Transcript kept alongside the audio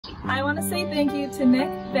I want to say thank you to Nick,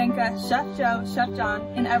 Benka, Chef Joe, Chef John,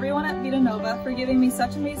 and everyone at Vita Nova for giving me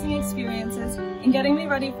such amazing experiences and getting me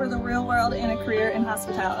ready for the real world and a career in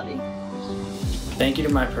hospitality. Thank you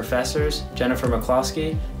to my professors, Jennifer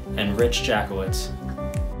McCloskey and Rich Jackowitz.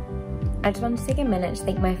 I just want to take a minute to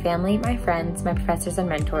thank my family, my friends, my professors and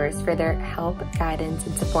mentors for their help, guidance,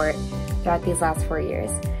 and support throughout these last 4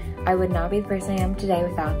 years. I would not be the person I am today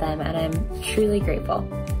without them, and I'm truly grateful.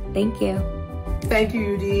 Thank you. Thank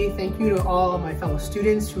you, UD. Thank you to all of my fellow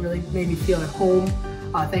students who really made me feel at home.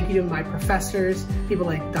 Thank you to my professors, people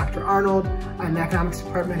like Dr. Arnold in the economics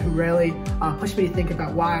department who really pushed me to think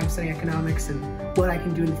about why I'm studying economics and what I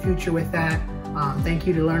can do in the future with that. Thank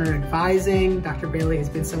you to Lerner Advising. Dr. Bailey has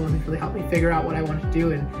been someone who's really helped me figure out what I want to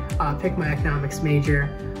do and pick my economics major.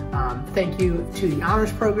 Thank you to the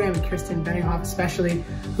honors program and Kirsten Benninghoff especially,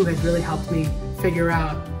 who has really helped me figure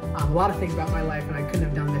out a lot of things about my life, and I couldn't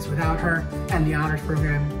have done this without her and the honors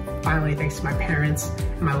program. Finally, thanks to my parents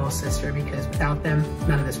and my little sister, because without them,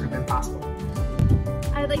 none of this would have been possible.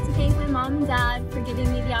 I'd like to thank my mom and dad for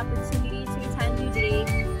giving me the opportunity to attend UD,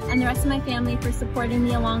 and the rest of my family for supporting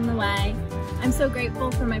me along the way. I'm so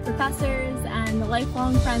grateful for my professors and the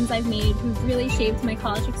lifelong friends I've made who've really shaped my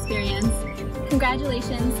college experience.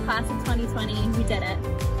 Congratulations, class of 2020, we did it.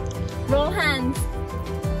 Roll hands.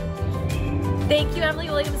 Thank you, Emily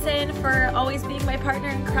Williamson, for always being my partner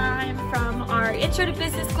in crime. From our intro to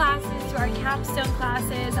business classes to our capstone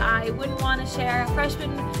classes, I wouldn't want to share a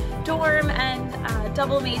freshman dorm and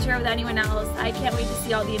double major with anyone else. I can't wait to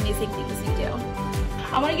see all the amazing things you do.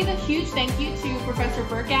 I want to give a huge thank you to Professor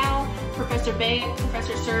Burkow, Professor Baig,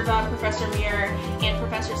 Professor Serva, Professor Muir, and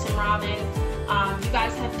Professor Simravin. You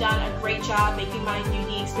guys have done a great job making my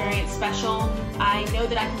UD experience special. I know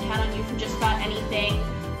that I can count on you for just about anything.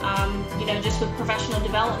 You know, just with professional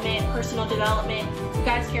development, personal development. You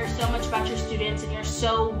guys care so much about your students and you're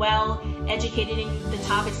so well educated in the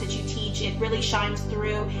topics that you teach. It really shines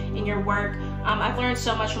through in your work. I've learned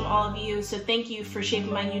so much from all of you, so thank you for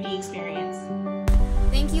shaping my UD experience.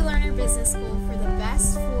 Thank you, Lerner Business School, for the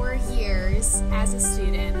best 4 years as a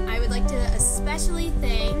student. I would like to especially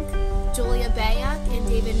thank Julia Bayak and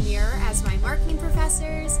David Muir as my marketing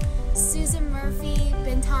professors, Susan Murphy,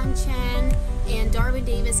 Bintang Chen, and Darwin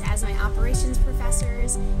Davis as my operations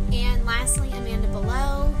professors, and lastly Amanda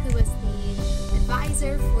Below, who was the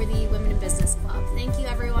advisor for the Women in Business Club. Thank you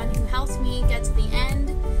everyone who helped me get to the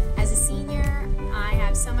end as a senior. I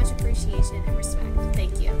have so much appreciation and respect.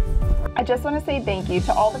 Thank you. I just want to say thank you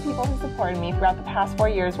to all the people who supported me throughout the past 4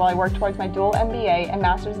 years while I worked towards my dual MBA and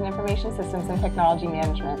Master's in Information Systems and Technology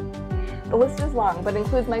Management. The list is long, but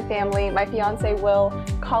includes my family, my fiance Will,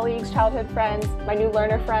 colleagues, childhood friends, my new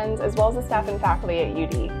Lerner friends, as well as the staff and faculty at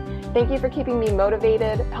UD. Thank you for keeping me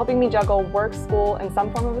motivated, helping me juggle work, school, and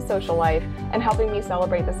some form of a social life, and helping me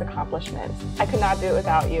celebrate this accomplishment. I could not do it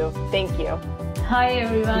without you. Thank you. Hi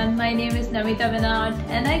everyone, my name is Namita Vinod,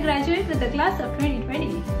 and I graduate with the class of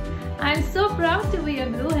 2020. I'm so proud to be a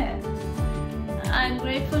Bluehead. I'm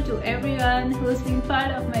grateful to everyone who's been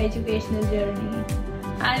part of my educational journey.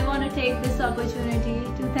 I want to take this opportunity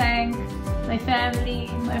to thank my family,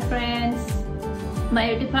 my friends,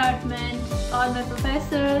 my department, all my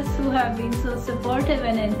professors who have been so supportive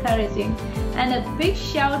and encouraging, and a big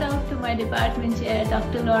shout out to my department chair,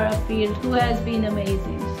 Dr. Laura Field, who has been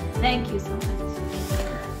amazing. Thank you so much.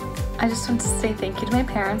 I just want to say thank you to my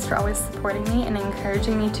parents for always supporting me and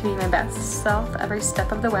encouraging me to be my best self every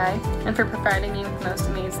step of the way, and for providing me with the most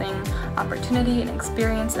amazing opportunity and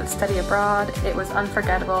experience of study abroad. It was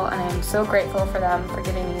unforgettable, and I am so grateful for them for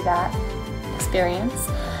giving me that experience.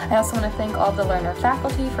 I also want to thank all the Lerner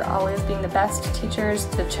faculty for always being the best teachers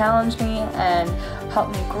to challenge me and help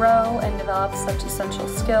me grow and develop such essential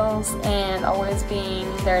skills, and always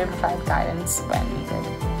being there to provide guidance when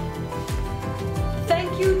needed.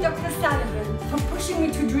 Thank you, Dr. Sullivan, for pushing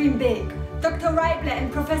me to dream big. Dr. Reibler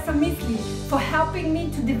and Professor Miffley for helping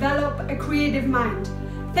me to develop a creative mind.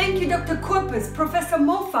 Thank you, Dr. Kurpes, Professor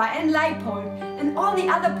Mofa and Leipold, and all the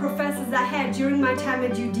other professors I had during my time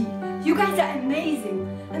at UD. You guys are amazing.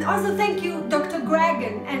 And also thank you, Dr.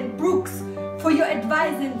 Gregan and Brooks, for your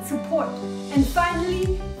advice and support. And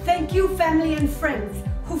finally, thank you, family and friends,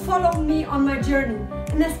 who followed me on my journey,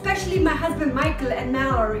 and especially my husband Michael and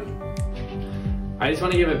Mallory. I just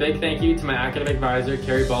want to give a big thank you to my academic advisor,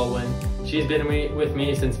 Carrie Baldwin. She's been with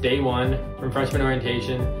me since day one from freshman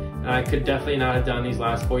orientation, and I could definitely not have done these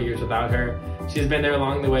last 4 years without her. She's been there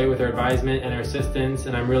along the way with her advisement and her assistance,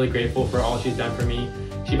 and I'm really grateful for all she's done for me.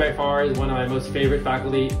 She by far is one of my most favorite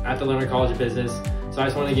faculty at the Lerner College of Business, so I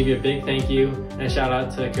just want to give you a big thank you and a shout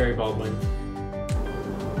out to Carrie Baldwin.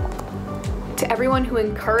 To To everyone who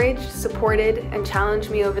encouraged, supported, and challenged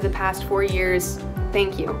me over the past 4 years,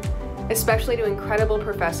 thank you. Especially to incredible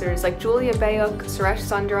professors like Julia Bayuk, Suresh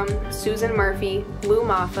Sundram, Susan Murphy, Lou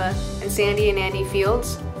Maffa, and Sandy and Andy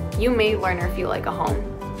Fields, you made Lerner feel like a home.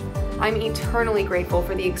 I'm eternally grateful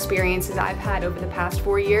for the experiences I've had over the past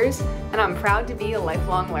 4 years, and I'm proud to be a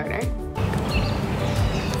lifelong learner.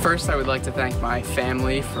 First, I would like to thank my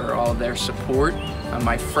family for all of their support,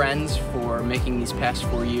 my friends for making these past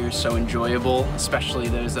 4 years so enjoyable, especially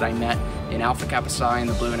those that I met in Alpha Kappa Psi and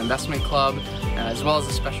the Blue and Investment Club, as well as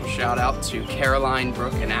a special shout out to Caroline,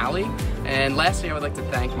 Brooke, and Allie. And lastly, I would like to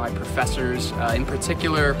thank my professors, in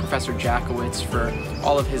particular Professor Jackowitz, for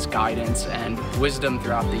all of his guidance and wisdom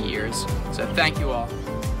throughout the years. So thank you all.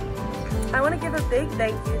 I want to give a big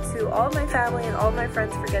thank you to all of my family and all of my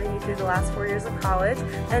friends for getting me through the last 4 years of college,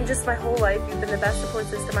 and just my whole life. You've been the best support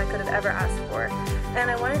system I could have ever asked for. And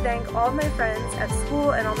I want to thank all of my friends at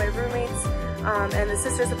school and all my roommates and the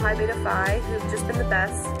Sisters of Pi Beta Phi who've just been the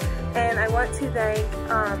best. And I want to thank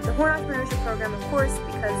the Horn Entrepreneurship Program, of course,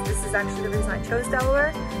 because this is actually the reason I chose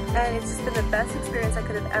Delaware, and it's just been the best experience I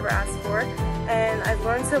could have ever asked for. And I've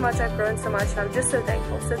learned so much, I've grown so much, and I'm just so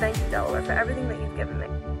thankful. So thank you, Delaware, for everything that you've given me.